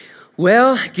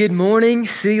Well, good morning,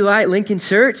 City Light Lincoln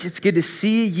Church. It's good to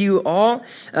see you all.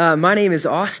 My name is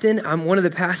Austin. I'm one of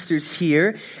the pastors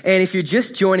here. And if you're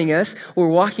just joining us, we're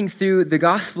walking through the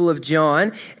Gospel of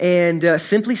John. And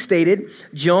simply stated,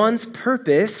 John's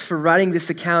purpose for writing this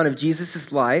account of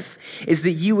Jesus' life is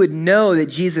that you would know that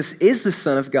Jesus is the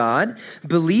Son of God,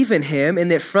 believe in him, and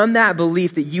that from that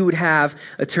belief that you would have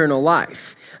eternal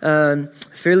life.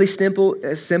 Fairly simple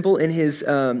in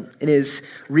his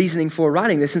reasoning for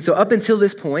writing this. And so up until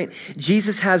this point,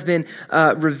 Jesus has been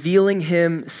revealing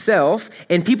himself,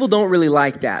 and people don't really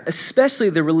like that, especially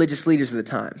the religious leaders of the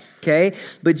time, okay?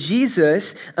 But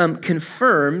Jesus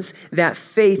confirms that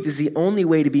faith is the only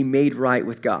way to be made right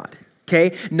with God.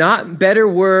 Okay, not better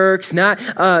works, not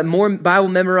more Bible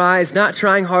memorized, not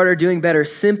trying harder, doing better.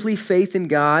 Simply faith in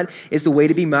God is the way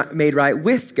to be made right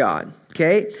with God.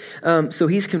 Okay, so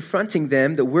he's confronting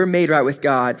them that we're made right with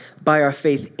God by our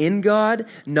faith in God,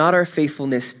 not our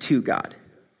faithfulness to God.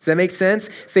 Does that make sense?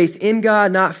 Faith in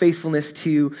God, not faithfulness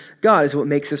to God is what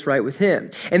makes us right with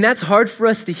him. And that's hard for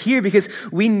us to hear because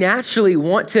we naturally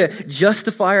want to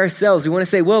justify ourselves. We want to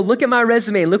say, well, look at my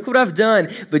resume. Look what I've done.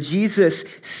 But Jesus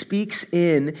speaks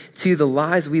in to the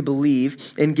lies we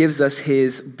believe and gives us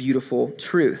his beautiful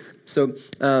truth. So,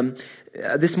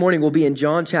 this morning we'll be in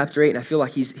John chapter 8, and I feel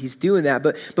like he's doing that.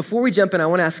 But before we jump in, I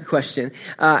want to ask a question.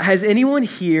 Has anyone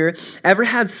here ever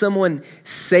had someone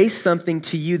say something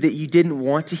to you that you didn't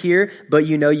want to hear, but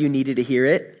you know you needed to hear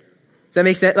it? Does that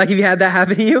make sense? Like, have you had that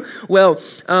happen to you? Well,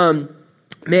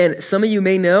 man, some of you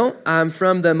may know I'm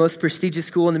from the most prestigious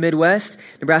school in the Midwest,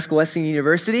 Nebraska Wesleyan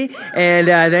University, and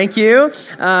thank you.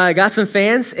 Got some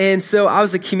fans, and so I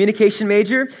was a communication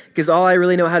major because all I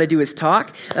really know how to do is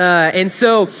talk. And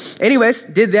so, anyways,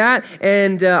 did that,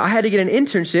 and I had to get an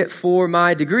internship for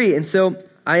my degree, and so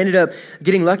I ended up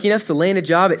getting lucky enough to land a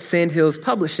job at Sandhills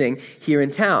Publishing here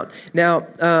in town. Now,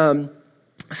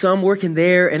 so I'm working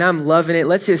there and I'm loving it.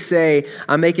 Let's just say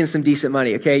I'm making some decent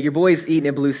money, okay? Your boy's eating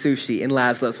a blue sushi in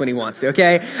Laszlo's when he wants to,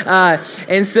 okay?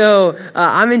 And so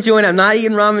I'm enjoying it. I'm not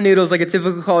eating ramen noodles like a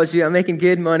typical college student. I'm making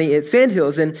good money at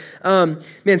Sandhills. And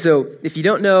man, so if you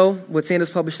don't know what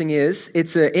Sandhills Publishing is,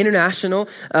 it's an international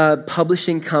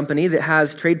publishing company that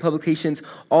has trade publications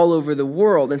all over the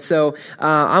world. And so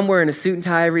I'm wearing a suit and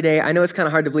tie every day. I know it's kind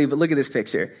of hard to believe, but look at this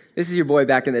picture. This is your boy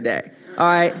back in the day, all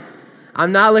right?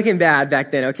 I'm not looking bad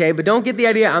back then, okay? But don't get the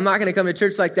idea I'm not going to come to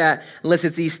church like that unless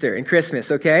it's Easter and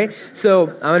Christmas, okay? So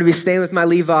I'm going to be staying with my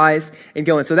Levi's and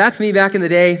going. So that's me back in the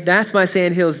day. That's my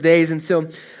Sandhills days. And so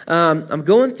I'm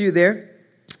going through there.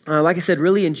 Like I said,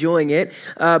 really enjoying it.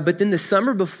 But then the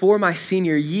summer before my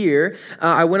senior year,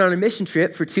 I went on a mission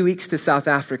trip for 2 weeks to South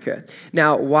Africa.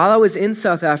 Now, while I was in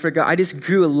South Africa, I just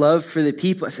grew a love for the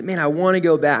people. I said, man, I want to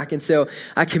go back. And so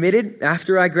I committed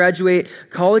after I graduate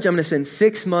college, I'm going to spend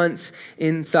 6 months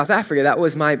in South Africa. That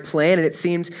was my plan, and it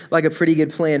seemed like a pretty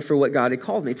good plan for what God had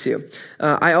called me to.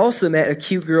 I also met a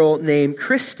cute girl named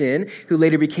Kristen, who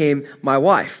later became my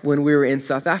wife when we were in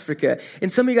South Africa.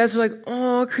 And some of you guys were like,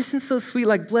 oh, Kristen's so sweet,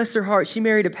 like, bless her heart. She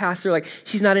married a pastor. Like,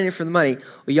 she's not in it for the money.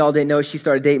 Well, y'all didn't know she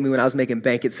started dating me when I was making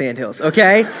bank at Sandhills,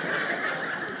 okay?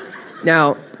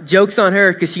 Now, joke's on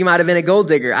her because she might have been a gold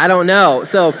digger. I don't know.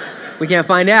 So we can't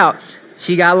find out.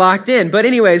 She got locked in. But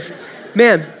anyways,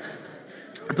 man,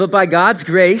 but by God's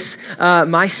grace,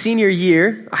 my senior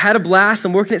year, I had a blast.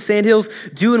 I'm working at Sandhills,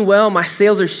 doing well. My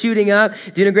sales are shooting up,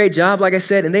 doing a great job, like I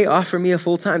said, and they offer me a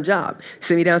full-time job. They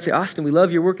sent me down and say, Austin, we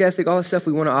love your work ethic, all this stuff.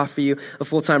 We want to offer you a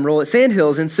full-time role at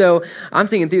Sandhills. And so I'm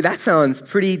thinking, dude, that sounds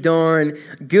pretty darn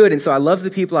good. And so I love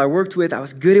the people I worked with. I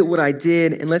was good at what I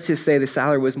did. And let's just say the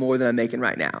salary was more than I'm making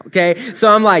right now, okay? So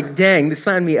I'm like, dang, this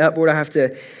signed me up. Where do I have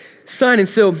to sign? And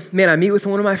so, man, I meet with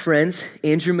one of my friends,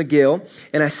 Andrew McGill,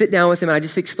 and I sit down with him and I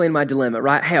just explain my dilemma,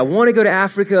 right? Hey, I want to go to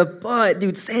Africa, but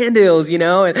dude, Sandhills, you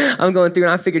know, and I'm going through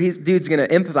and I figured dude's going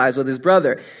to empathize with his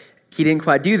brother. He didn't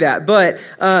quite do that. But,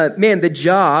 man, the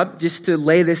job, just to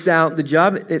lay this out, the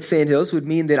job at Sandhills would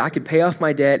mean that I could pay off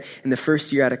my debt in the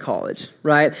first year out of college,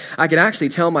 right? I could actually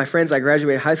tell my friends I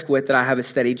graduated high school with that I have a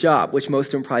steady job, which most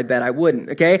of them probably bet I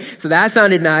wouldn't, okay? So that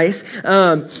sounded nice.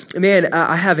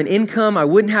 I have an income. I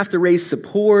wouldn't have to raise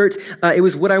support. It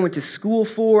was what I went to school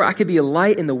for. I could be a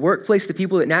light in the workplace to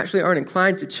people that naturally aren't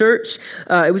inclined to church.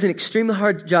 It was an extremely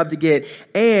hard job to get.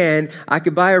 And I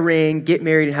could buy a ring, get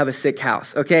married, and have a sick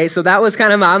house, okay? So that was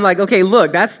kind of I'm like, okay,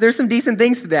 look, there's some decent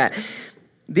things to that.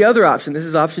 The other option, this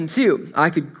is option 2. I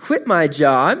could quit my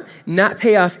job, not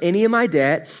pay off any of my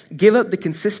debt, give up the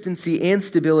consistency and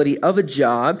stability of a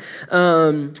job,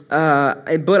 but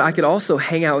I could also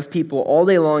hang out with people all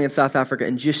day long in South Africa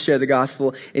and just share the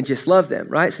gospel and just love them,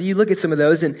 right? So you look at some of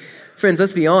those, and friends,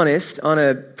 let's be honest, on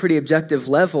a pretty objective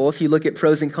level, if you look at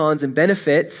pros and cons and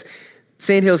benefits,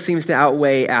 Sandhills seems to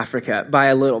outweigh Africa by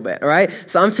a little bit, all right?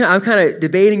 So I'm kind of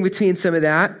debating between some of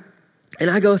that. And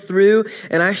I go through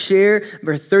and I share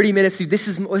for 30 minutes. Dude, this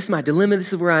is my dilemma.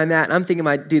 This is where I'm at. And I'm thinking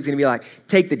my dude's going to be like,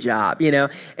 take the job, you know?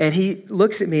 And he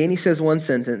looks at me and he says one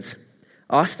sentence,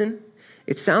 Austin,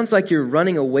 it sounds like you're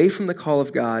running away from the call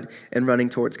of God and running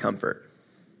towards comfort.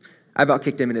 I about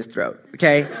kicked him in his throat,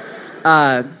 okay?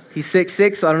 He's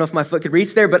 6'6", so I don't know if my foot could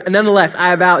reach there, but nonetheless,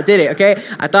 I about did it, okay?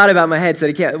 I thought about my head, so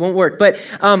it won't work. But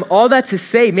all that to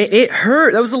say, man, it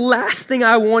hurt. That was the last thing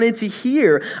I wanted to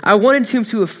hear. I wanted him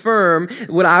to affirm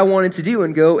what I wanted to do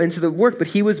and go into the work, but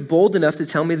he was bold enough to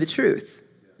tell me the truth.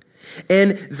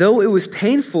 And though it was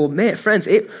painful, man, friends,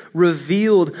 it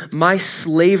revealed my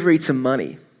slavery to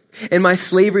money, and my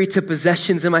slavery to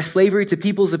possessions, and my slavery to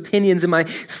people's opinions, and my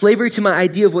slavery to my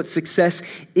idea of what success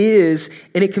is,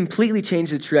 and it completely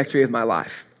changed the trajectory of my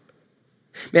life.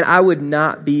 Man, I would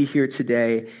not be here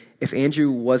today if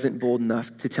Andrew wasn't bold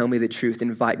enough to tell me the truth and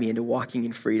invite me into walking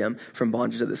in freedom from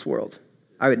bondage of this world.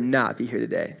 I would not be here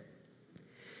today.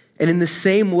 And in the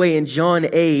same way, in John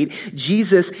 8,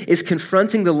 Jesus is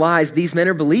confronting the lies these men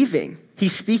are believing.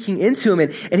 He's speaking into them,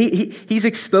 and he's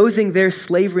exposing their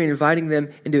slavery and inviting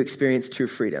them into experience true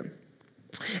freedom.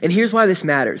 And here's why this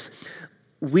matters.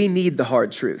 We need the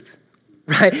hard truth,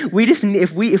 right?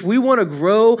 If we want to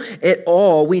grow at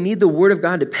all, we need the Word of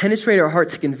God to penetrate our heart,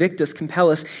 to convict us, compel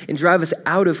us, and drive us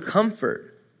out of comfort.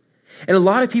 And a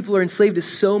lot of people are enslaved to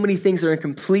so many things that are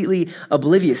completely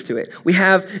oblivious to it. We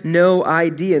have no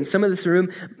idea. And some of this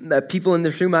room, people in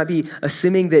this room might be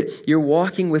assuming that you're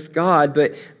walking with God,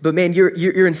 but man,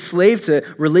 you're enslaved to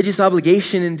religious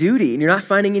obligation and duty, and you're not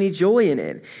finding any joy in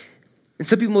it. And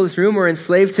some people in this room are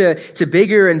enslaved to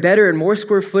bigger and better and more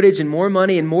square footage and more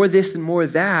money and more this and more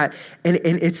that. And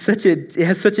it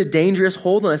has such a dangerous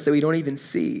hold on us that we don't even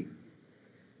see.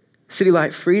 City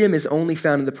Light, freedom is only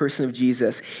found in the person of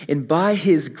Jesus. And by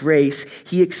his grace,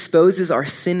 he exposes our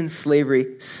sin and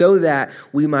slavery so that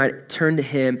we might turn to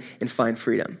him and find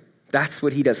freedom. That's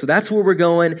what he does. So that's where we're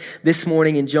going this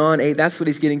morning in John 8. That's what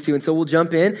he's getting to. And so we'll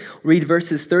jump in, read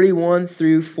verses 31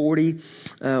 through 40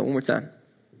 one more time.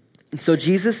 And so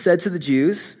Jesus said to the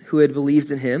Jews who had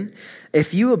believed in him,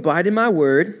 "If you abide in my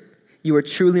word, you are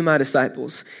truly my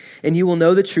disciples, and you will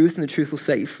know the truth, and the truth will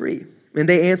set you free." And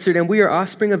they answered, "And we are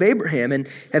offspring of Abraham and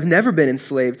have never been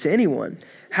enslaved to anyone.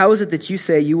 How is it that you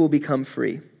say you will become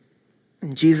free?"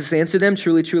 And Jesus answered them,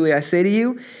 "Truly, truly, I say to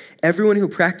you, everyone who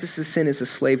practices sin is a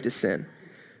slave to sin.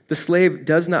 The slave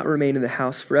does not remain in the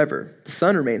house forever. The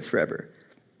son remains forever.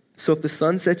 So if the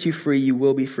son sets you free, you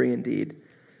will be free indeed.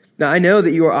 Now I know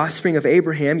that you are offspring of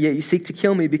Abraham, yet you seek to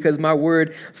kill me because my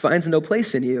word finds no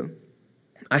place in you.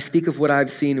 I speak of what I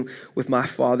have seen with my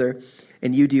father,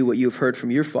 and you do what you have heard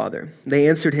from your father." They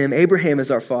answered him, "Abraham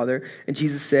is our father." And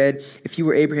Jesus said, "If you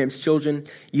were Abraham's children,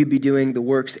 you'd be doing the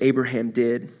works Abraham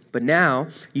did. But now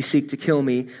you seek to kill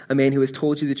me, a man who has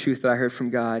told you the truth that I heard from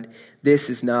God.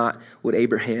 This is not what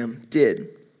Abraham did."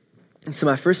 And so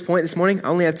my first point this morning, I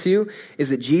only have two, is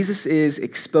that Jesus is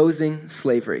exposing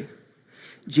slavery.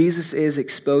 Jesus is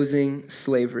exposing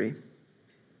slavery.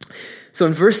 So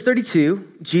in verse 32,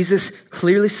 Jesus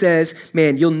clearly says,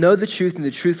 man, you'll know the truth and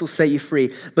the truth will set you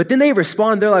free. But then they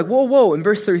respond, they're like, whoa. In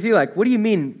verse 33, like, what do you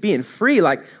mean being free?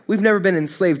 Like, we've never been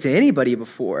enslaved to anybody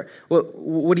before.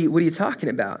 What are you talking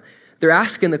about? They're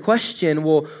asking the question,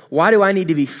 well, why do I need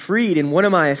to be freed? And what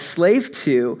am I a slave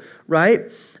to, right?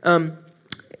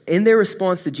 In their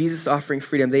response to Jesus offering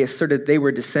freedom, they asserted they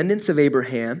were descendants of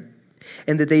Abraham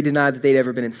and that they denied that they'd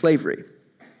ever been in slavery.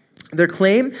 Their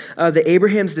claim that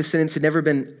Abraham's descendants had never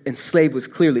been enslaved was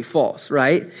clearly false,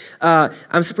 right?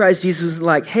 I'm surprised Jesus was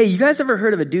like, hey, you guys ever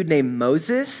heard of a dude named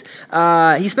Moses?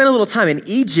 He spent a little time in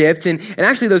Egypt, and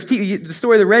actually those people, the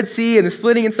story of the Red Sea and the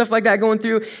splitting and stuff like that going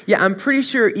through, yeah, I'm pretty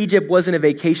sure Egypt wasn't a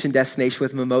vacation destination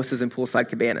with mimosas and poolside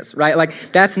cabanas, right? Like,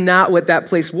 that's not what that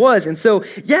place was. And so,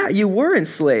 yeah, you were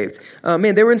enslaved.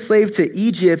 Man, they were enslaved to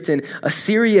Egypt and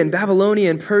Assyria and Babylonia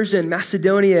and Persia and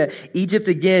Macedonia, Egypt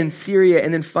again, Syria,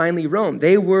 and then finally Rome.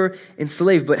 They were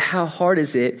enslaved, but how hard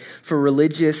is it for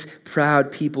religious,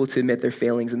 proud people to admit their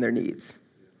failings and their needs,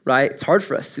 right? It's hard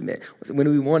for us to admit. When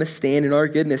we want to stand in our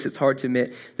goodness, it's hard to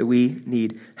admit that we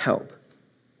need help.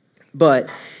 But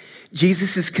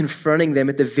Jesus is confronting them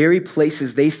at the very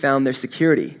places they found their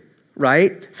security,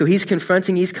 right? So he's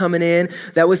confronting, he's coming in.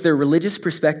 That was their religious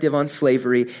perspective on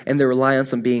slavery and their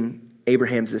reliance on being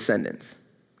Abraham's descendants.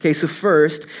 Okay, so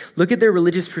first, look at their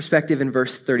religious perspective in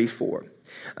verse 34.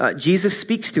 Jesus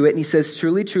speaks to it and he says,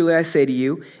 "Truly, truly, I say to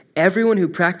you, everyone who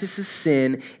practices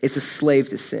sin is a slave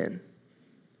to sin."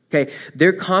 Okay,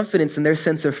 their confidence and their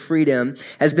sense of freedom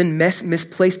has been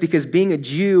misplaced because being a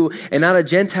Jew and not a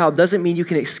Gentile doesn't mean you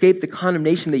can escape the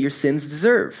condemnation that your sins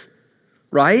deserve,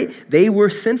 right? They were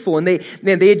sinful and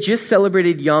they had just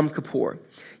celebrated Yom Kippur.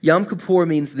 Yom Kippur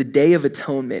means the Day of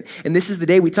Atonement. And this is the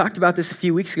day, we talked about this a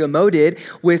few weeks ago, Mo did,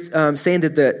 with saying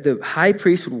that the high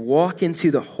priest would walk into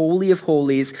the Holy of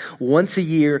Holies once a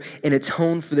year and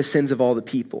atone for the sins of all the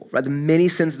people, right? The many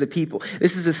sins of the people.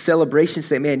 This is a celebration to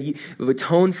say, man, you've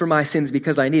atoned for my sins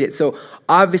because I need it. So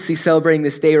obviously celebrating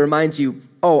this day reminds you,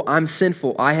 oh, I'm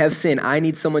sinful. I have sin. I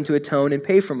need someone to atone and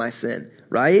pay for my sin,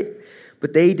 right?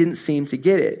 But they didn't seem to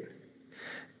get it.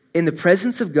 In the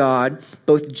presence of God,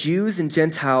 both Jews and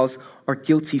Gentiles are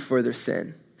guilty for their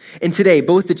sin. And today,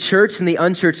 both the church and the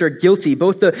unchurched are guilty.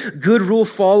 Both the good rule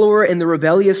follower and the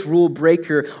rebellious rule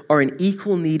breaker are in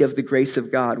equal need of the grace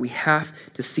of God. We have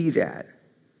to see that.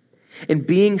 And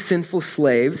being sinful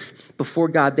slaves before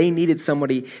God, they needed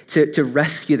somebody to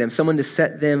rescue them, someone to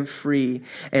set them free.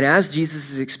 And as Jesus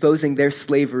is exposing their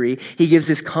slavery, he gives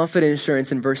this confident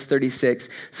assurance in verse 36.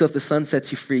 So if the Son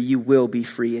sets you free, you will be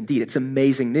free indeed. It's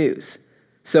amazing news.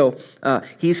 So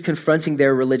he's confronting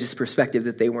their religious perspective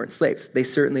that they weren't slaves. They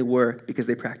certainly were because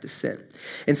they practiced sin.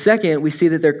 And second, we see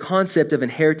that their concept of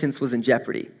inheritance was in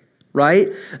jeopardy. Right?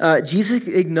 Jesus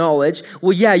acknowledged,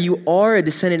 well, yeah, you are a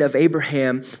descendant of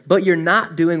Abraham, but you're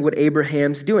not doing what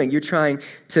Abraham's doing. You're trying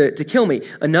to kill me.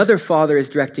 Another father is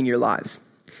directing your lives.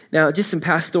 Now, just some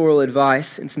pastoral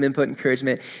advice and some input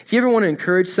encouragement. If you ever want to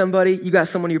encourage somebody, you got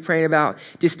someone you're praying about,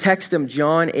 just text them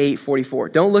John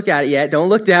 8:44. Don't look at it yet. Don't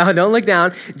look down. Don't look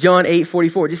down. John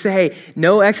 8:44. Just say, hey,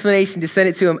 no explanation. Just send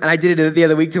it to him. And I did it the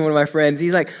other week to one of my friends.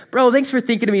 He's like, bro, thanks for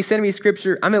thinking of me. Sending me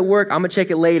scripture. I'm at work. I'm going to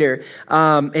check it later.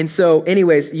 And so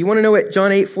anyways, you want to know what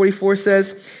John 8:44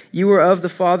 says? You are of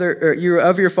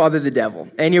your father, the devil,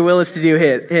 and your will is to do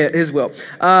his will.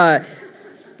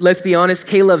 Let's be honest,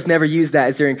 Caleb's never used that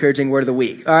as their encouraging word of the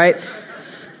week, all right?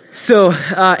 So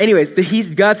anyways,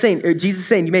 Jesus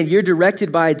saying, man, you're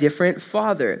directed by a different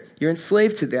father. You're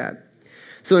enslaved to that.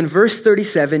 So in verse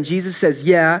 37, Jesus says,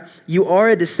 yeah, you are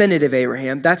a descendant of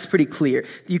Abraham. That's pretty clear.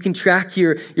 You can track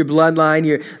your bloodline,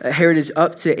 your heritage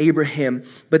up to Abraham.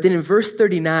 But then in verse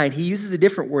 39, he uses a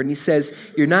different word and he says,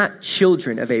 you're not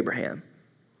children of Abraham,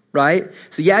 right?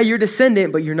 So yeah, you're a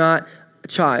descendant, but you're not a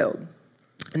child.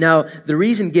 Now, the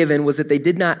reason given was that they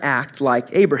did not act like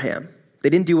Abraham. They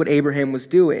didn't do what Abraham was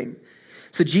doing.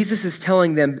 So Jesus is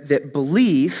telling them that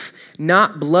belief,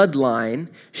 not bloodline,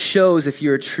 shows if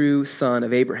you're a true son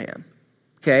of Abraham.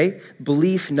 Okay?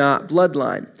 Belief, not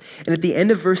bloodline. And at the end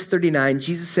of verse 39,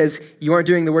 Jesus says, you aren't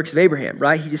doing the works of Abraham,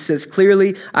 right? He just says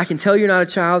clearly, I can tell you're not a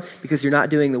child because you're not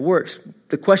doing the works.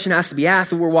 The question has to be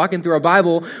asked, if we're walking through our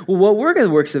Bible, well, what were the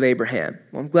works of Abraham?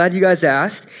 Well, I'm glad you guys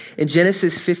asked. In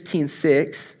Genesis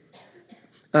 15:6,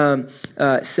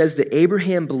 says that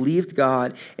Abraham believed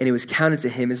God and it was counted to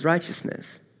him as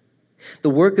righteousness.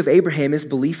 The work of Abraham is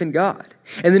belief in God.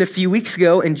 And then a few weeks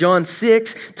ago in John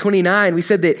 6:29, we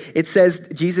said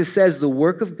that Jesus says the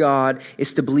work of God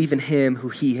is to believe in him who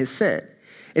he has sent.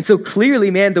 And so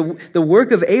clearly, man, the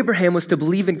work of Abraham was to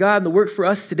believe in God. And the work for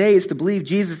us today is to believe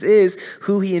Jesus is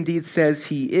who he indeed says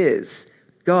he is,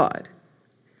 God.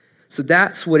 So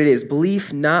that's what it is.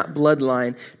 Belief, not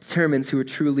bloodline, determines who are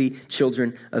truly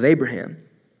children of Abraham.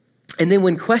 And then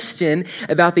when questioned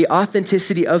about the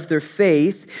authenticity of their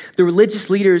faith, the religious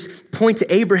leaders point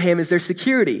to Abraham as their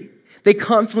security. They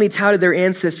confidently touted their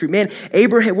ancestry. Man,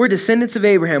 Abraham, we're descendants of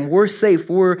Abraham. We're safe.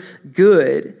 We're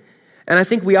good. And I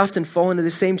think we often fall into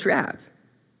the same trap.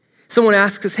 Someone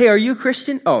asks us, hey, are you a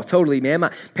Christian? Oh, totally, man.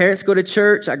 My parents go to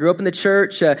church. I grew up in the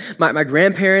church. My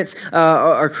grandparents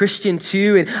are Christian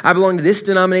too. And I belong to this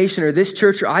denomination or this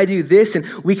church, or I do this. And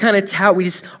we kind of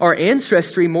tout our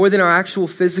ancestry more than our actual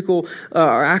physical,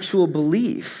 our actual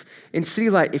belief. In City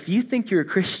Light, if you think you're a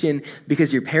Christian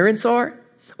because your parents are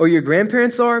or your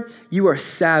grandparents are, you are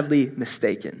sadly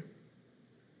mistaken.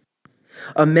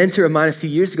 A mentor of mine a few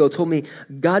years ago told me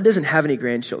God doesn't have any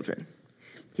grandchildren.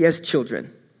 He has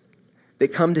children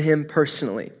that come to him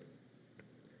personally.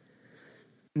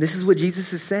 And this is what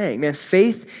Jesus is saying. Man,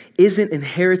 faith isn't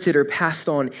inherited or passed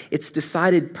on. It's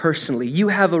decided personally. You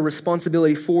have a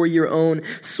responsibility for your own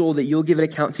soul that you'll give an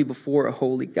account to before a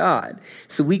holy God.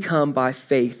 So we come by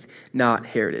faith, not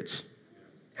heritage.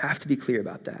 Have to be clear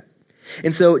about that.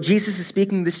 And so Jesus is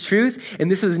speaking this truth, and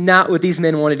this was not what these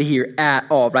men wanted to hear at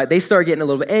all, right? They start getting a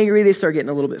little bit angry. They start getting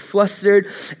a little bit flustered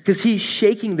because he's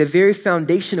shaking the very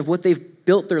foundation of what they've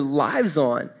built their lives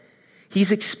on.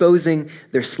 He's exposing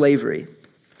their slavery.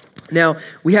 Now,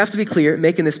 we have to be clear,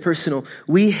 making this personal,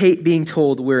 we hate being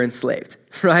told we're enslaved,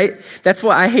 right? That's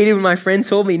why I hated when my friend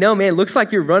told me, no, man, it looks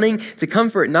like you're running to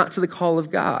comfort, not to the call of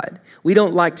God. We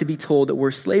don't like to be told that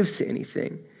we're slaves to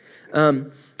anything.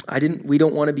 We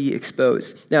don't want to be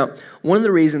exposed. Now, one of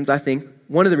the reasons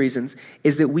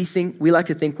is that we like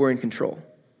to think we're in control,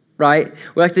 right?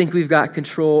 We like to think we've got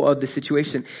control of the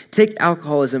situation. Take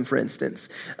alcoholism, for instance.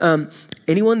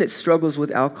 Anyone that struggles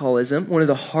with alcoholism, one of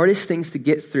the hardest things to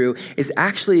get through is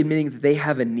actually admitting that they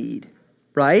have a need,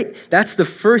 right? That's the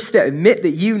first step. Admit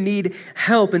that you need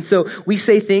help. And so we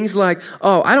say things like,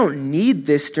 oh, I don't need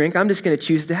this drink. I'm just going to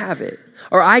choose to have it.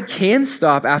 Or I can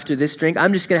stop after this drink.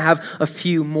 I'm just going to have a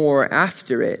few more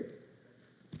after it.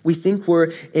 We think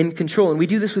we're in control. And we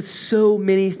do this with so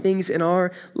many things in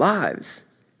our lives.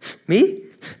 Me?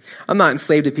 I'm not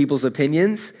enslaved to people's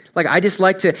opinions. Like, I just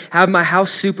like to have my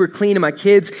house super clean and my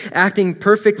kids acting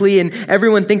perfectly and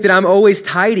everyone think that I'm always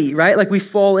tidy, right? Like, we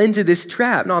fall into this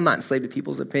trap. No, I'm not enslaved to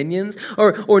people's opinions.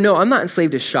 Or no, I'm not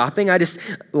enslaved to shopping. I just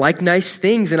like nice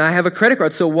things and I have a credit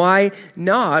card, so why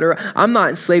not? Or I'm not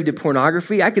enslaved to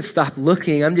pornography. I could stop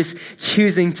looking. I'm just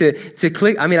choosing to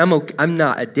click. I mean, I'm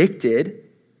not addicted.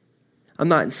 I'm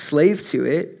not enslaved to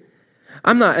it.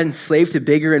 I'm not enslaved to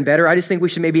bigger and better. I just think we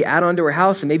should maybe add on to our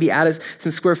house and maybe add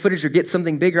some square footage or get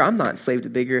something bigger. I'm not enslaved to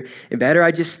bigger and better.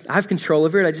 I have control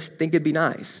over it. I just think it'd be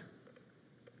nice.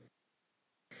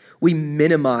 We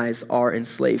minimize our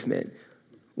enslavement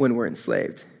when we're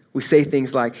enslaved. We say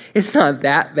things like, it's not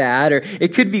that bad, or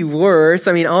it could be worse.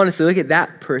 I mean, honestly, look at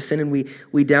that person, and we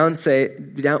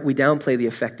downplay the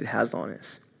effect it has on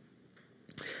us.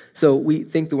 So we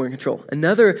think that we're in control.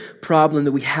 Another problem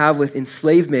that we have with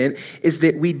enslavement is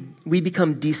that we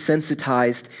become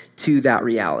desensitized to that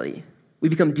reality. We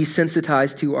become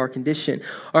desensitized to our condition.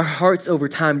 Our hearts over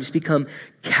time just become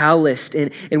calloused,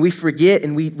 and we forget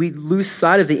and we lose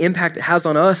sight of the impact it has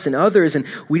on us and others, and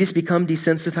we just become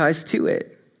desensitized to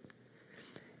it.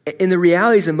 And the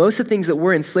reality is that most of the things that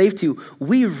we're enslaved to,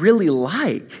 we really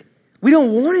like. We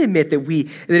don't want to admit that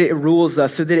it rules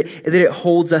us or that it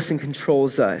holds us and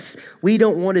controls us. We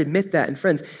don't want to admit that. And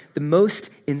friends, the most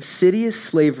insidious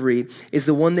slavery is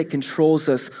the one that controls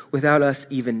us without us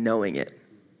even knowing it.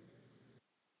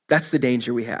 That's the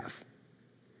danger we have.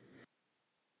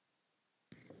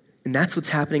 And that's what's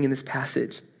happening in this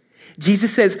passage.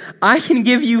 Jesus says, I can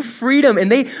give you freedom.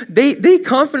 And they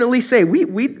confidently say, we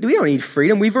don't need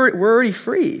freedom. We're already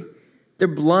free. They're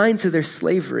blind to their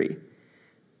slavery.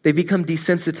 They become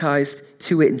desensitized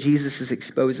to it, and Jesus is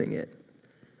exposing it.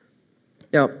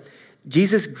 Now,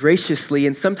 Jesus graciously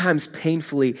and sometimes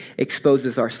painfully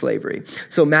exposes our slavery.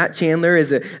 So Matt Chandler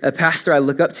is a pastor I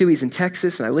look up to. He's in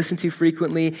Texas, and I listen to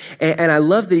frequently. And I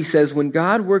love that he says, when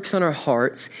God works on our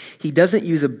hearts, he doesn't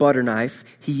use a butter knife,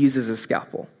 he uses a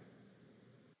scalpel.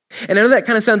 And I know that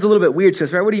kind of sounds a little bit weird to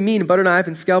us, right? What do you mean, butter knife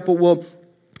and scalpel? Well,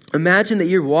 imagine that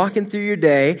you're walking through your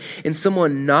day and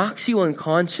someone knocks you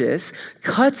unconscious,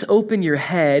 cuts open your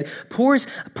head, pours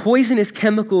poisonous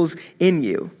chemicals in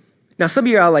you. Now, some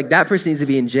of you are like, that person needs to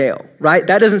be in jail, right?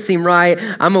 That doesn't seem right.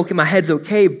 I'm okay. My head's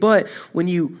okay. But when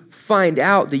you find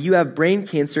out that you have brain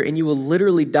cancer and you will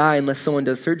literally die unless someone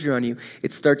does surgery on you,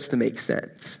 it starts to make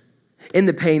sense. In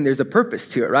the pain, there's a purpose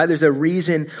to it, right? There's a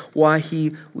reason why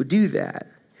he would do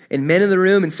that. And men in the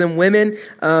room and some women,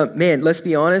 man, let's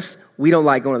be honest, we don't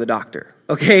like going to the doctor.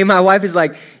 Okay, my wife is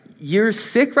like, you're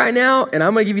sick right now, and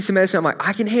I'm going to give you some medicine. I'm like,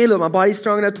 I can handle it. My body's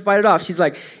strong enough to fight it off. She's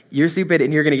like, you're stupid,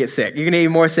 and you're going to get sick. You're going to get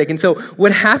more sick. And so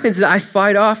what happens is I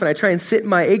fight off, and I try and sit in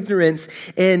my ignorance,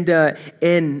 and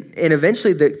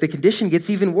eventually the condition gets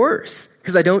even worse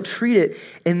because I don't treat it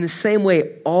in the same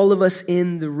way. All of us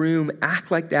in the room act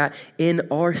like that in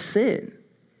our sin.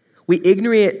 We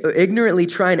ignorantly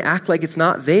try and act like it's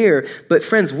not there, but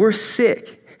friends, we're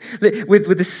sick.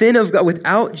 With the sin of God,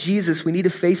 without Jesus, we need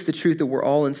to face the truth that we're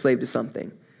all enslaved to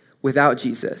something. Without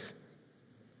Jesus.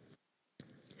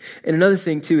 And another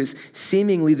thing too is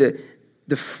seemingly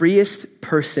the freest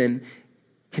person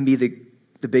can be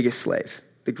the biggest slave,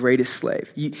 the greatest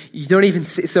slave. You don't even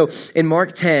see. So in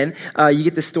Mark 10, you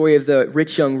get the story of the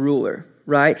rich young ruler.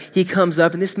 Right? He comes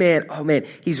up and this man, oh man,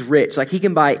 he's rich. Like he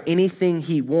can buy anything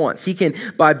he wants. He can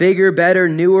buy bigger, better,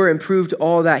 newer, improved,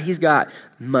 all that. He's got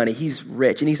money. He's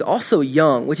rich. And he's also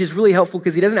young, which is really helpful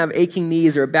because he doesn't have aching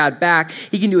knees or a bad back.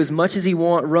 He can do as much as he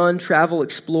wants, run, travel,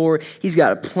 explore. He's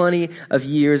got plenty of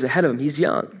years ahead of him. He's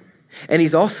young. And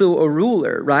he's also a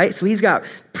ruler, right? So he's got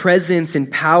presence and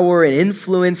power and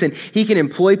influence, and he can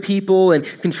employ people and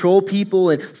control people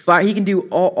and fight. He can do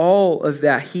all of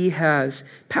that. He has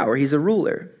power. He's a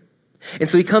ruler. And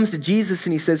so he comes to Jesus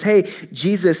and he says, hey,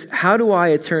 Jesus, how do I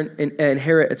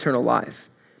inherit eternal life?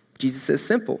 Jesus says,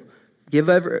 simple. Give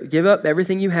up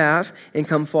everything you have and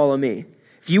come follow me.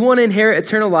 If you want to inherit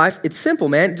eternal life, it's simple,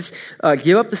 man. Just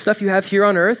give up the stuff you have here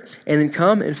on earth and then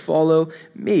come and follow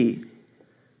me.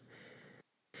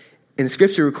 And the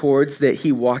scripture records that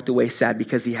he walked away sad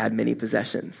because he had many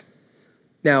possessions.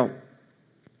 Now,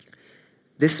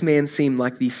 this man seemed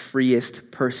like the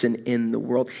freest person in the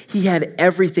world. He had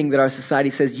everything that our society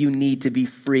says you need to be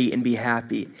free and be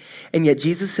happy. And yet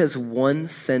Jesus says one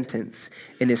sentence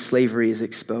and his slavery is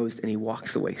exposed and he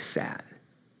walks away sad.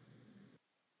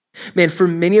 Man, for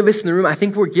many of us in the room, I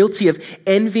think we're guilty of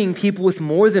envying people with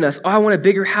more than us. Oh, I want a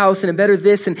bigger house and a better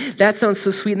this, and that sounds so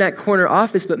sweet in that corner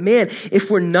office. But man, if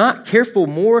we're not careful,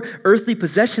 more earthly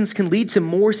possessions can lead to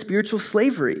more spiritual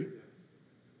slavery.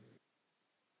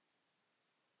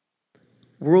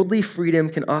 Worldly freedom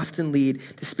can often lead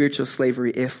to spiritual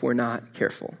slavery if we're not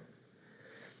careful.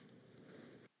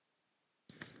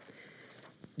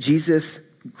 Jesus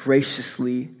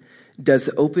graciously does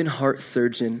open heart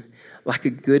surgeon like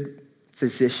a good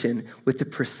physician with the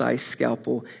precise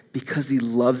scalpel because he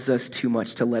loves us too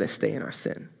much to let us stay in our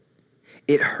sin.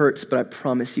 It hurts, but I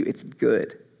promise you it's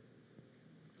good.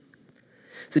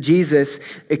 So Jesus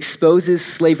exposes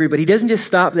slavery, but he doesn't just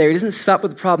stop there. He doesn't stop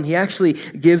with the problem. He actually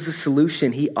gives a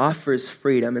solution. He offers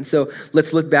freedom. And so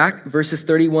let's look back, verses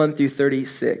 31 through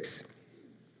 36.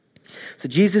 So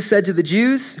Jesus said to the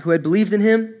Jews who had believed in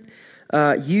him,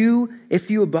 if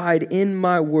you abide in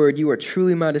my word, you are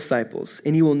truly my disciples,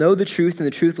 and you will know the truth, and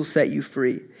the truth will set you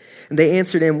free. And they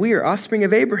answered him, we are offspring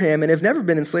of Abraham and have never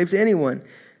been enslaved to anyone.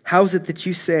 How is it that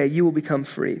you say you will become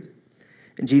free?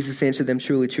 And Jesus answered them,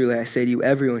 truly, truly, I say to you,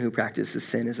 everyone who practices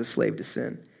sin is a slave to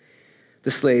sin.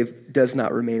 The slave does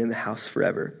not remain in the house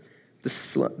forever. The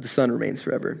son remains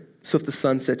forever. So if the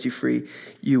Son sets you free,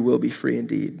 you will be free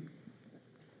indeed.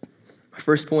 My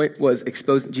first point was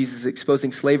Jesus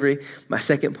exposing slavery. My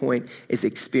second point is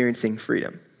experiencing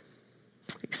freedom.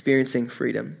 Experiencing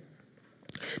freedom.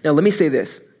 Now, let me say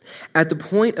this. At the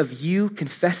point of you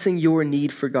confessing your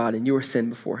need for God and your sin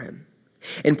before him,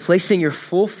 and placing your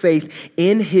full faith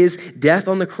in his death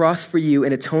on the cross for you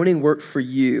and atoning work for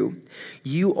you,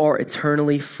 you are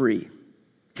eternally free.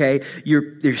 Okay,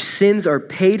 your sins are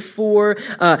paid for.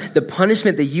 The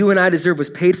punishment that you and I deserve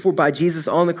was paid for by Jesus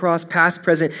on the cross, past,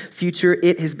 present, future.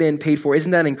 It has been paid for.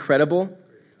 Isn't that incredible?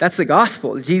 That's the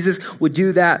gospel. Jesus would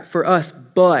do that for us.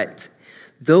 But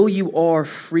though you are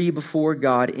free before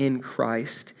God in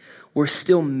Christ, we're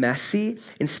still messy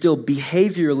and still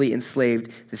behaviorally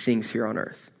enslaved to things here on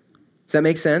earth. Does that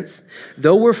make sense?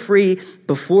 Though we're free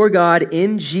before God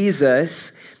in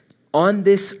Jesus, on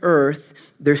this earth,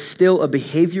 there's still a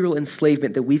behavioral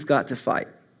enslavement that we've got to fight.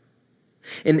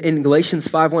 In Galatians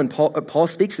 5:1, Paul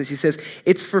speaks this. He says,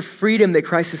 it's for freedom that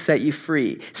Christ has set you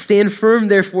free. Stand firm,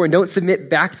 therefore, and don't submit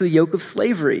back to the yoke of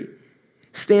slavery.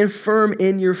 Stand firm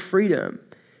in your freedom.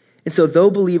 And so though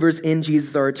believers in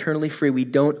Jesus are eternally free, we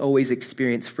don't always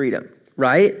experience freedom,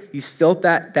 right? You felt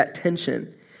that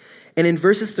tension. And in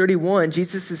verses 31,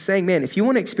 Jesus is saying, man, if you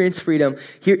want to experience freedom,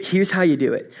 here's how you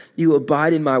do it. You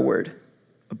abide in my word.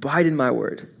 Abide in my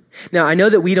word. Now, I know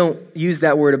that we don't use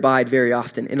that word abide very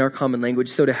often in our common language.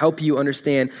 So to help you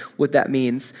understand what that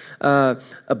means,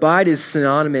 abide is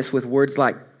synonymous with words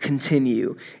like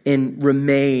continue and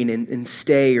remain and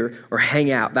stay or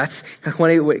hang out. That's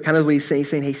kind of what he's saying. He's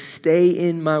saying, hey, stay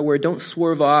in my word. Don't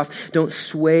swerve off. Don't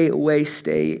sway away.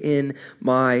 Stay in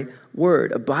my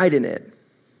word. Abide in it.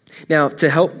 Now, to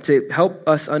help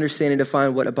us understand and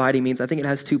define what abiding means, I think it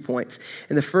has 2 points.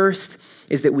 And the first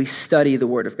is that we study the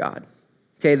word of God.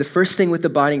 Okay, the first thing with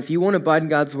abiding, if you want to abide in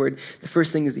God's word, the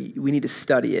first thing is that we need to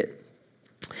study it.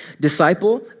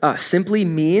 Disciple simply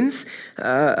means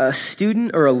a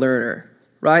student or a learner,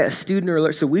 right? A student or a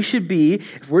learner. So we should be,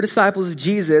 if we're disciples of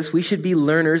Jesus, we should be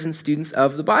learners and students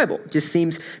of the Bible. It just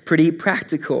seems pretty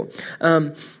practical.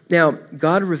 Now,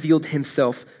 God revealed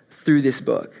himself through this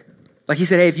book. Like he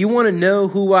said, hey, if you want to know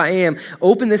who I am,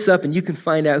 open this up and you can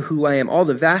find out who I am. All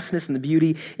the vastness and the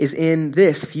beauty is in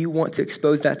this. If you want to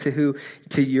expose that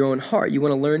to your own heart, you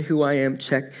want to learn who I am,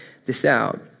 check this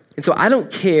out. And so I don't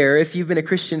care if you've been a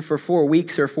Christian for 4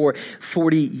 weeks or for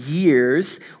 40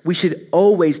 years. We should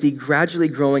always be gradually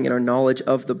growing in our knowledge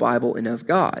of the Bible and of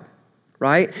God,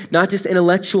 right? Not just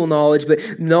intellectual knowledge,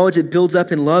 but knowledge that builds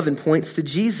up in love and points to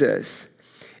Jesus.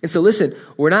 And so listen,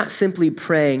 we're not simply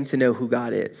praying to know who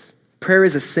God is. Prayer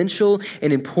is essential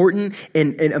and important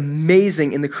and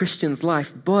amazing in the Christian's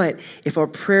life. But if our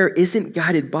prayer isn't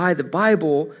guided by the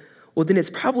Bible, well, then it's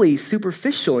probably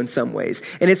superficial in some ways.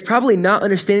 And it's probably not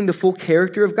understanding the full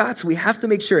character of God. So we have to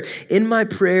make sure in my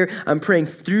prayer, I'm praying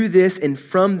through this and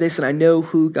from this, and I know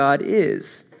who God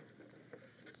is.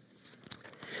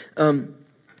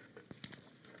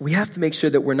 We have to make sure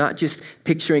that we're not just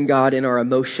picturing God in our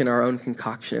emotion, our own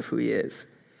concoction of who he is.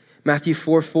 Matthew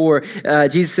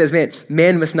 4:4, Jesus says,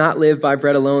 man must not live by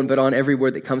bread alone, but on every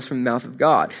word that comes from the mouth of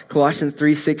God. Colossians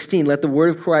 3:16, let the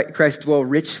word of Christ dwell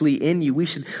richly in you. We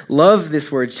should love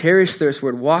this word, cherish this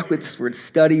word, walk with this word,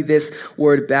 study this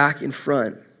word back in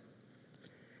front.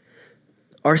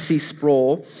 R.C.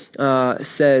 Sproul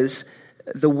says,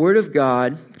 the word of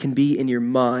God can be in your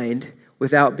mind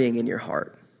without being in your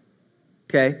heart.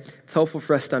 Okay? It's helpful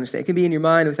for us to understand. It can be in your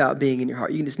mind without being in your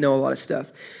heart. You can just know a lot of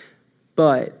stuff.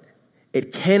 But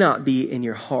it cannot be in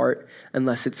your heart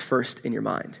unless it's first in your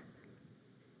mind.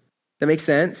 That makes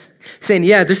sense? Saying,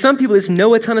 yeah, there's some people that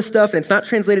know a ton of stuff and it's not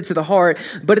translated to the heart,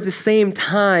 but at the same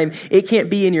time, it can't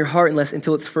be in your heart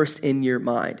until it's first in your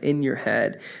mind, in your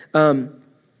head.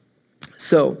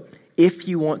 So if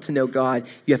you want to know God,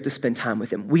 you have to spend time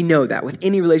with him. We know that. With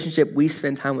any relationship, we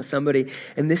spend time with somebody.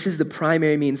 And this is the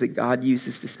primary means that God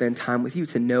uses to spend time with you,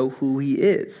 to know who he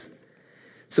is.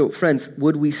 So friends,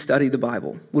 would we study the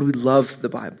Bible? Would we love the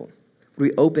Bible?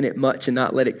 Would we open it much and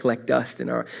not let it collect dust in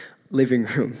our living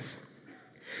rooms?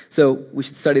 So we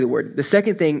should study the word. The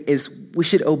second thing is we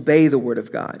should obey the word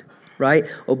of God, right?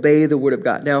 Obey the word of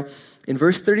God. Now, in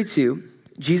verse 32,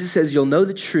 Jesus says, you'll know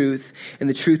the truth and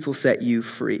the truth will set you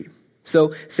free.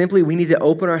 So simply, we need to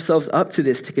open ourselves up to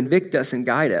this to convict us and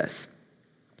guide us.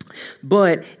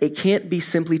 But it can't be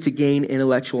simply to gain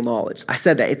intellectual knowledge. I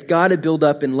said that. It's got to build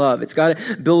up in love. It's got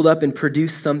to build up and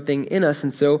produce something in us.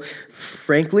 And so,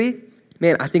 frankly,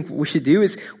 I think what we should do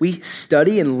is we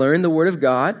study and learn the Word of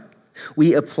God.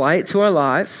 We apply it to our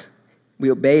lives.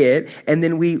 We obey it. And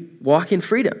then we walk in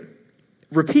freedom.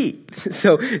 Repeat.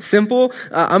 So simple.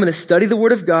 I'm going to study the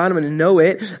Word of God. I'm going to know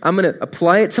it. I'm going to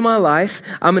apply it to my life.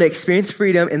 I'm going to experience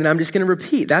freedom, and then I'm just going to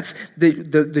repeat. That's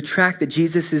the track that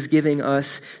Jesus is giving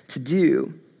us to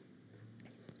do.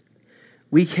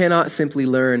 We cannot simply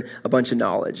learn a bunch of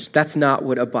knowledge. That's not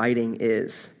what abiding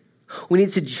is. We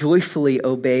need to joyfully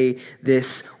obey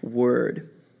this word.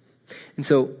 And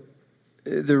so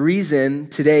the reason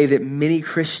today that many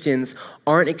Christians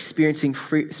aren't experiencing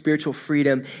spiritual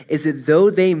freedom is that though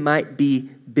they might be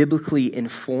biblically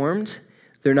informed,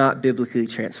 they're not biblically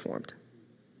transformed.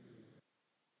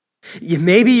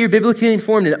 Maybe you're biblically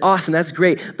informed and awesome, that's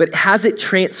great, but has it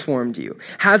transformed you?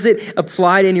 Has it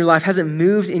applied in your life? Has it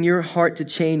moved in your heart to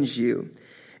change you?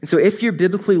 And so if you're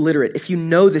biblically literate, if you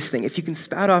know this thing, if you can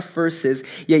spout off verses,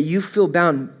 yet you feel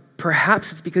bound,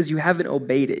 perhaps it's because you haven't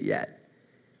obeyed it yet.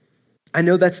 I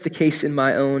know that's the case in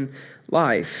my own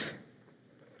life.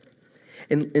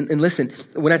 And listen,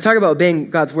 when I talk about obeying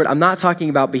God's word, I'm not talking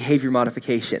about behavior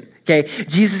modification, okay?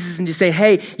 Jesus isn't just saying,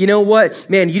 hey, you know what?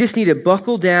 Man, you just need to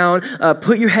buckle down,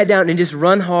 put your head down and just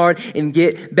run hard and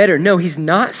get better. No, he's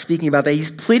not speaking about that.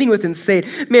 He's pleading with and saying,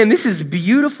 man, this is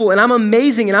beautiful and I'm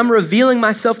amazing and I'm revealing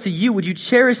myself to you. Would you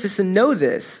cherish this and know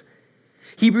this?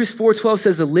 Hebrews 4:12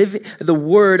 says the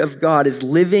word of God is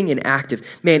living and active.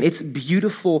 Man, it's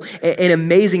beautiful and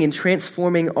amazing and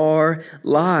transforming our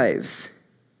lives.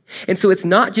 And so it's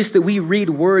not just that we read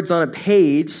words on a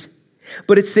page,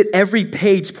 but it's that every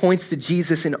page points to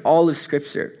Jesus in all of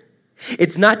Scripture.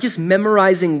 It's not just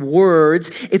memorizing words,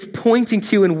 it's pointing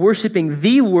to and worshiping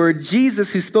the word,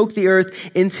 Jesus, who spoke the earth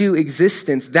into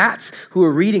existence. That's who we're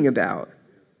reading about.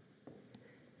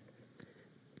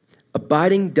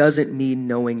 Abiding doesn't mean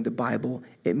knowing the Bible.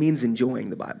 It means enjoying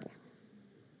the Bible.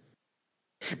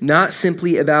 Not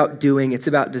simply about doing, it's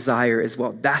about desire as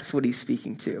well. That's what he's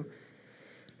speaking to.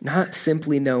 Not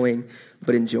simply knowing,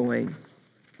 but enjoying.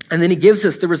 And then he gives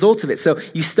us the result of it. So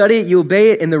you study it, you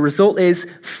obey it, and the result is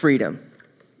freedom.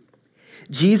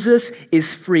 Jesus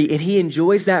is free, and he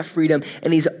enjoys that freedom,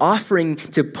 and he's offering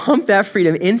to pump that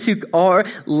freedom into our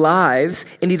lives,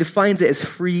 and he defines it as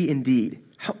free indeed.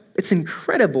 It's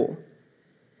incredible.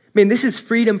 Man, this is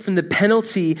freedom from the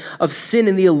penalty of sin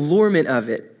and the allurement of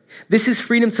it. This is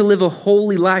freedom to live a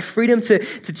holy life, freedom to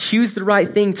choose the right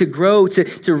thing, to grow,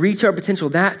 to reach our potential.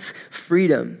 That's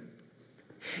freedom.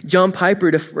 John Piper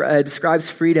describes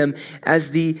freedom as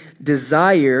the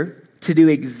desire to do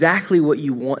exactly what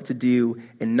you want to do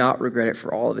and not regret it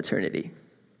for all of eternity.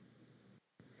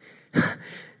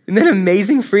 Isn't that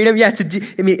amazing freedom? Yeah,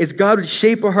 it's God would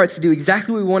shape our hearts to do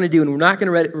exactly what we want to do, and we're not going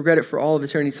to regret it for all of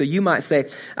eternity. So you might say,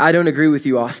 I don't agree with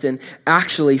you, Austin.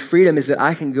 Actually, freedom is that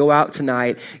I can go out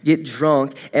tonight, get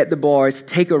drunk at the bars,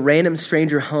 take a random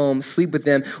stranger home, sleep with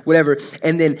them, whatever,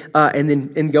 and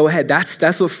then go ahead.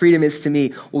 That's what freedom is to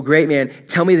me. Well, great, man.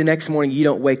 Tell me the next morning you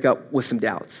don't wake up with some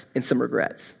doubts and some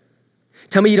regrets.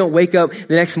 Tell me you don't wake up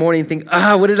the next morning and think,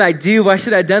 what did I do? Why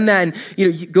should I have done that? And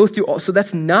you go through all. So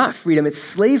that's not freedom. It's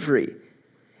slavery.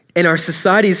 And our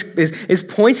society is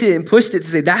pointed and pushed it to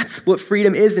say that's what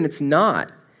freedom is, and it's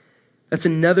not. That's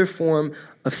another form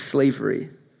of slavery.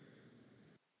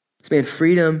 So man,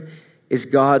 freedom is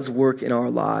God's work in our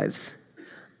lives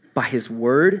by his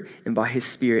word and by his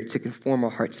spirit to conform our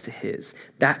hearts to his.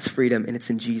 That's freedom, and it's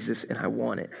in Jesus, and I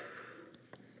want it.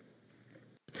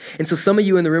 And so some of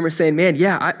you in the room are saying, man,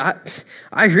 yeah,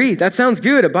 I agree. That sounds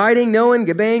good. Abiding, knowing,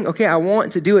 gebang. Okay, I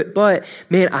want to do it. But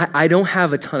man, I don't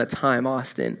have a ton of time,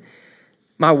 Austin.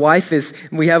 My wife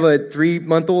we have a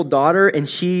 3-month-old daughter, and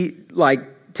she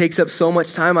takes up so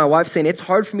much time. My wife's saying, it's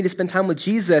hard for me to spend time with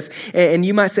Jesus. And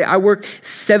you might say, I work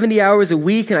 70 hours a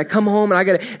week, and I come home and I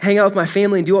got to hang out with my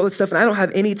family and do all this stuff, and I don't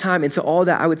have any time. And to all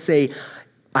that, I would say,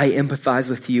 I empathize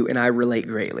with you and I relate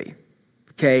greatly.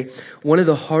 Okay, one of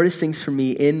the hardest things for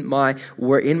me in my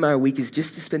week is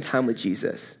just to spend time with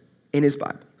Jesus in his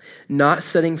Bible. Not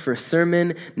studying for a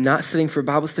sermon, not studying for a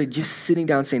Bible study, just sitting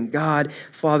down saying, God,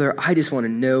 Father, I just want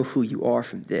to know who you are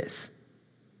from this.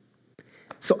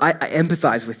 So I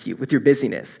empathize with you, with your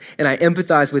busyness. And I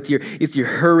empathize with your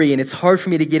hurry. And it's hard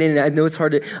for me to get in, and I know it's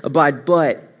hard to abide.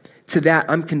 But to that,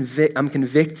 I'm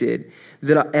convicted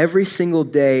that every single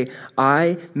day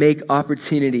I make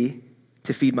opportunity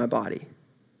to feed my body.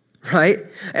 Right?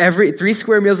 Every 3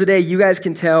 square meals a day, you guys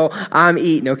can tell I'm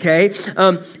eating, okay?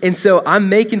 And so I'm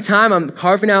making time. I'm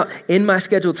carving out in my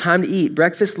schedule time to eat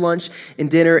breakfast, lunch,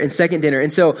 and dinner, and second dinner.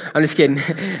 And so I'm just kidding.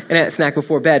 And a snack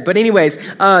before bed. But anyways,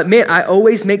 man, I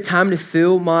always make time to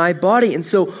fill my body. And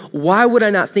so why would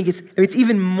I not think it's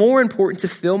even more important to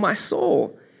fill my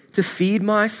soul, to feed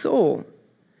my soul?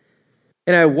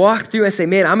 And I walk through, I say,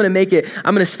 man, I'm going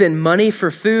to spend money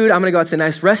for food. I'm going to go out to a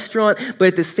nice restaurant. But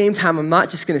at the same time, I'm not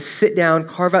just going to sit down,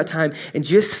 carve out time, and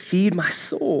just feed my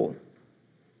soul.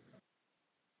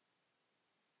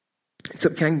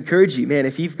 So can I encourage you, man,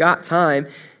 if you've got time,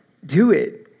 do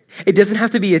it. It doesn't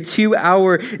have to be a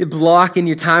 2-hour block in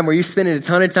your time where you're spending a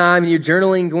ton of time and you're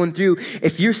journaling, going through.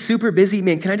 If you're super busy,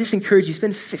 man, can I just encourage you,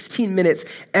 spend 15 minutes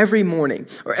every morning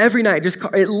or every night, just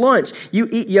at lunch. You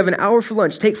have an hour for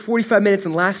lunch. Take 45 minutes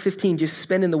and the last 15, just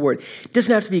spend in the Word. It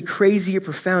doesn't have to be crazy or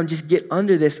profound. Just get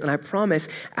under this. And I promise,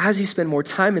 as you spend more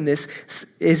time in this,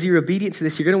 as you're obedient to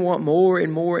this, you're going to want more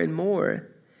and more and more.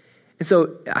 And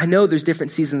so I know there's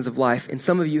different seasons of life, and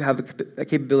some of you have a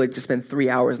capability to spend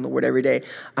 3 hours in the Word every day.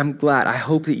 I'm glad. I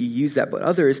hope that you use that. But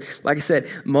others, like I said,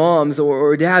 moms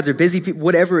or dads or busy people,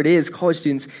 whatever it is, college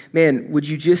students, man, would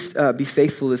you just be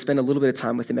faithful to spend a little bit of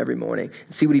time with him every morning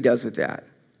and see what he does with that?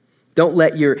 Don't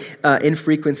let your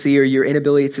infrequency or your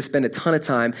inability to spend a ton of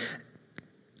time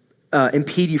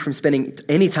impede you from spending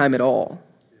any time at all.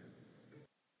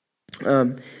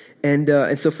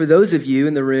 And so for those of you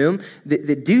in the room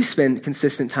that do spend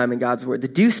consistent time in God's Word,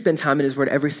 that do spend time in His Word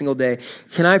every single day,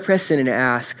 can I press in and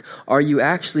ask, are you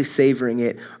actually savoring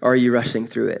it, or are you rushing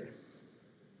through it?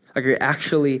 Are you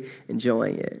actually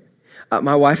enjoying it?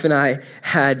 My wife and I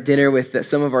had dinner with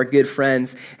some of our good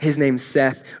friends. His name's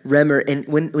Seth Remmer, and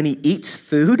when he eats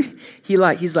food, he's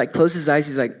like closes his eyes.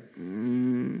 He's like,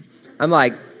 I'm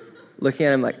like looking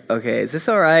at him like, okay, is this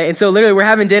all right? And so literally we're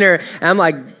having dinner, and I'm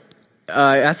like.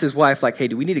 Asked his wife, like, hey,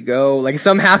 do we need to go? Like,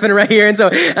 something happened right here. And so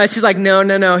she's like,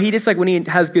 no. He just, like, when he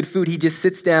has good food, he just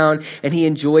sits down and he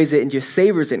enjoys it and just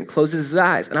savors it and closes his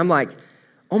eyes. And I'm like,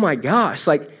 oh my gosh,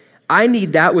 like, I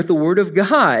need that with the Word of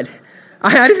God.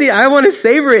 I want to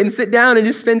savor it and sit down and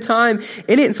just spend time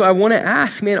in it. And so I want to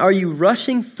ask, man, are you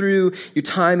rushing through your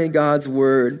time in God's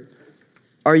Word?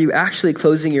 Are you actually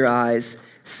closing your eyes,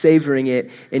 savoring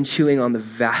it, and chewing on the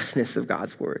vastness of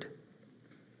God's Word?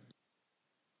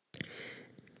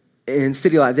 In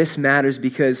City Light, this matters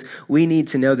because we need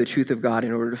to know the truth of God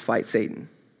in order to fight Satan.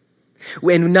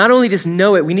 And not only just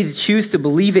know it, we need to choose to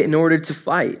believe it in order to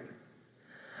fight.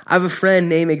 I have a friend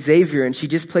named Xavier, and she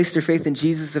just placed her faith in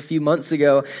Jesus a few months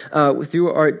ago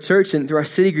through our church and through our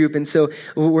city group. And so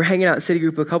we're hanging out in city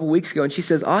group a couple weeks ago, and she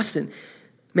says, Austin,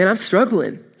 man, I'm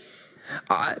struggling.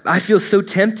 I feel so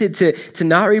tempted to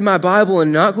not read my Bible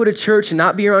and not go to church and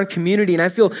not be around community. And I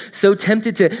feel so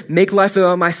tempted to make life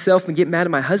about myself and get mad at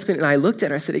my husband. And I looked at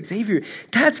her, I said, Xavier,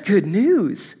 that's good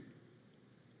news.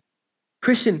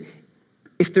 Christian,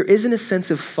 if there isn't a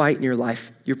sense of fight in your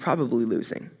life, you're probably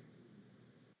losing.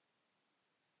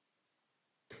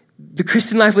 The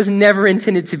Christian life was never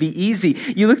intended to be easy.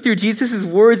 You look through Jesus'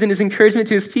 words and his encouragement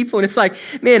to his people, and it's like,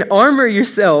 man, armor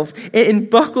yourself and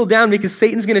buckle down, because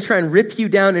Satan's going to try and rip you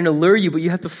down and allure you, but you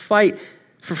have to fight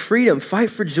for freedom, fight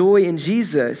for joy in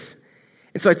Jesus.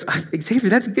 And so, Xavier,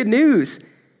 that's good news.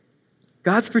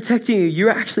 God's protecting you. You're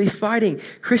actually fighting.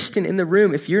 Christian in the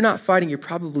room, if you're not fighting, you're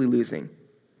probably losing.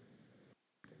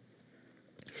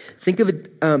 Think of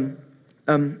it,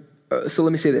 so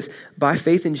let me say this. By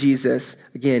faith in Jesus,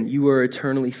 again, you are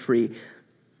eternally free.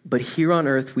 But here on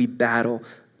earth, we battle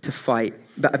and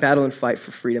fight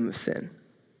for freedom of sin.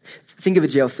 Think of a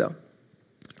jail cell.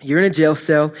 You're in a jail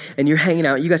cell and you're hanging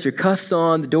out. You got your cuffs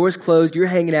on, the door's closed, you're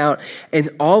hanging out. And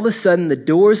all of a sudden, the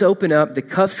doors open up, the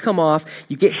cuffs come off.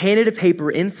 You get handed a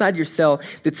paper inside your cell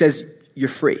that says you're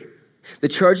free. The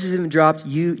charges have been dropped.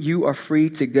 You are free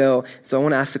to go. So I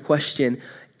want to ask the question,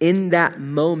 in that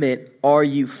moment, are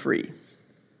you free?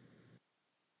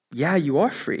 Yeah, you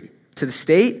are free. To the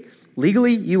state,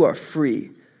 legally, you are free.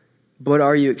 But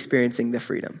are you experiencing the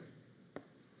freedom?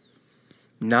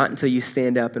 Not until you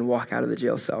stand up and walk out of the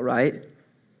jail cell, right?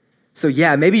 So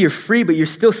yeah, maybe you're free, but you're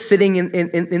still sitting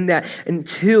in that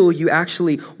until you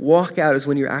actually walk out is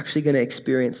when you're actually going to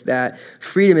experience that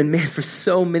freedom. And man, for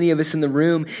so many of us in the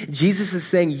room, Jesus is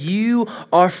saying, you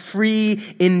are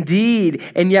free indeed.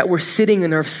 And yet we're sitting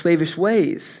in our slavish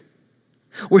ways.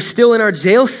 We're still in our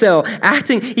jail cell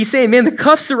acting. He's saying, man, the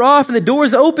cuffs are off and the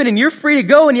door's open and you're free to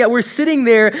go. And yet we're sitting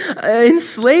there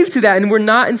enslaved to that, and we're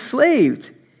not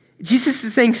enslaved. Jesus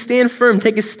is saying, stand firm,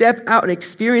 take a step out and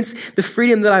experience the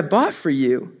freedom that I bought for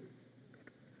you.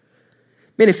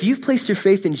 Man, if you've placed your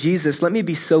faith in Jesus, let me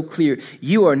be so clear,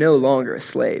 you are no longer a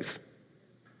slave.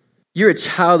 You're a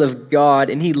child of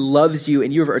God, and he loves you,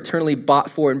 and you're eternally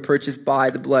bought for and purchased by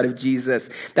the blood of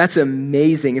Jesus. That's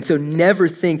amazing. And so never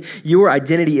think your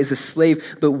identity is a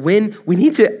slave, but when we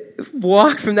need to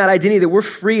walk from that identity that we're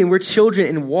free and we're children,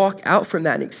 and walk out from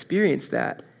that and experience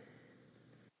that.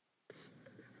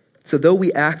 So though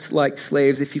we act like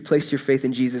slaves, if you place your faith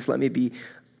in Jesus, let me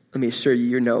assure you,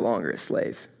 you're no longer a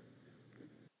slave.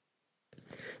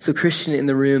 So Christian in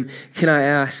the room, can I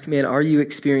ask, man, are you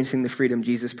experiencing the freedom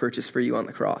Jesus purchased for you on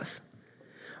the cross?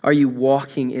 Are you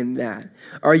walking in that?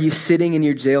 Are you sitting in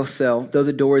your jail cell, though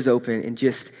the door is open, and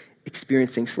just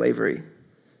experiencing slavery?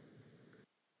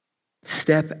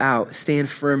 Step out, stand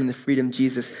firm in the freedom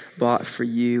Jesus bought for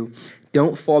you.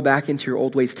 Don't fall back into your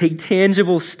old ways. Take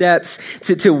tangible steps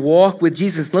to walk with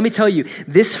Jesus. Let me tell you,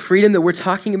 this freedom that we're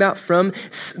talking about from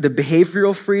the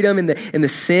behavioral freedom and the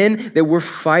sin that we're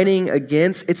fighting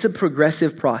against, it's a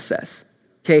progressive process.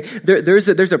 Okay, there's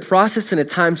a process and a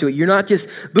time to it. You're not just,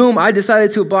 boom, I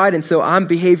decided to abide and so I'm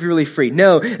behaviorally free.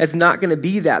 No, it's not going to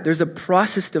be that. There's a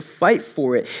process to fight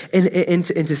for it and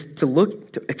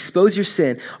to expose your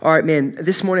sin. All right, man,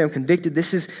 this morning I'm convicted.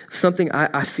 This is something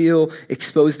I feel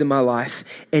exposed in my life.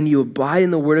 And you abide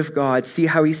in the Word of God, see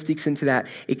how He speaks into that,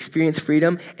 experience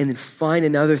freedom, and then find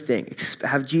another thing.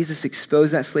 Have Jesus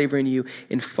expose that slavery in you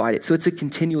and fight it. So it's a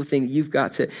continual thing you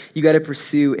got to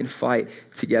pursue and fight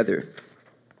together.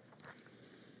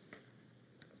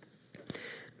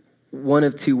 One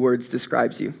of two words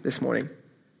describes you this morning: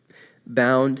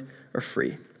 bound or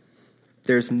free.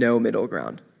 There's no middle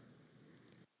ground.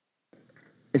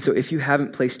 And so if you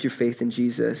haven't placed your faith in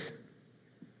Jesus,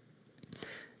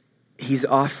 He's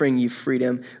offering you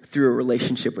freedom through a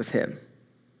relationship with Him.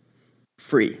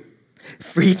 Free.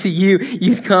 Free to you.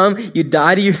 You come, you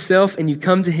die to yourself, and you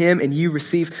come to Him and you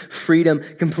receive freedom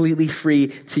completely free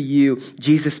to you.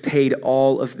 Jesus paid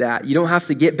all of that. You don't have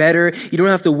to get better. You don't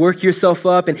have to work yourself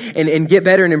up and get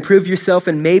better and improve yourself,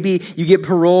 and maybe you get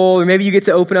parole or maybe you get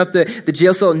to open up the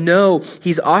jail cell. No,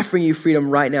 He's offering you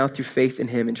freedom right now through faith in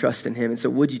Him and trust in Him. And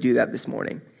so would you do that this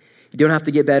morning? You don't have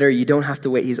to get better. You don't have to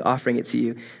wait. He's offering it to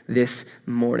you this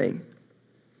morning.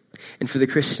 And for the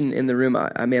Christian in the room,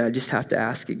 I just have to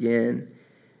ask again,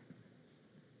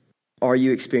 are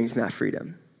you experiencing that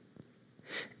freedom?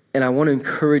 And I want to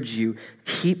encourage you,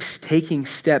 keep taking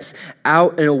steps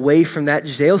out and away from that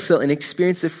jail cell and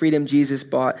experience the freedom Jesus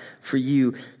bought for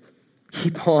you.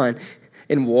 Keep on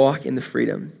and walk in the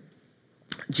freedom.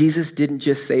 Jesus didn't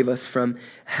just save us from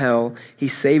hell. He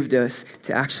saved us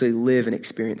to actually live and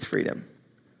experience freedom.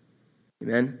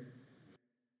 Amen?